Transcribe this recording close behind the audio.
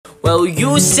Well,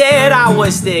 you said I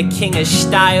was the king of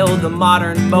style, the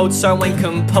modern Mozart when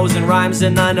composing rhymes.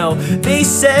 And I know they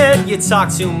said you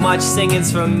talk too much,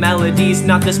 singing's for melodies,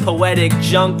 not this poetic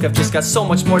junk. I've just got so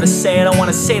much more to say, and I want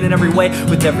to say it in every way,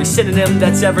 with every synonym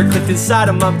that's ever clicked inside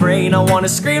of my brain. I want to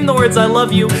scream the words I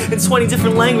love you in 20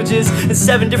 different languages and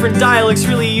 7 different dialects,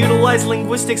 really utilize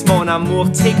linguistics. Mon amour,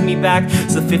 take me back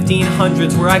to the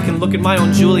 1500s, where I can look at my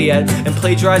own Juliet and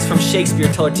plagiarize from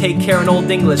Shakespeare, tell her take care in Old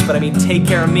English, but I mean take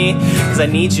care of me, cause I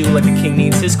need you like a king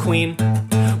needs his queen.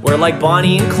 We're like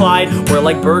Bonnie and Clyde, we're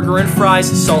like burger and fries.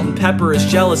 Salt and pepper is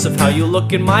jealous of how you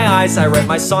look in my eyes. I write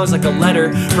my songs like a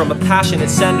letter from a passionate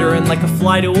sender, and like a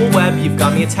fly to a web, you've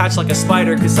got me attached like a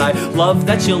spider. Cause I love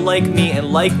that you like me,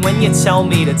 and like when you tell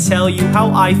me to tell you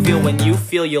how I feel when you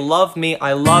feel you love me.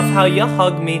 I love how you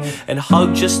hug me, and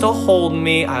hug just to hold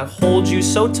me. I hold you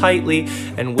so tightly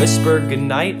and whisper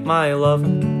goodnight, my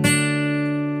love.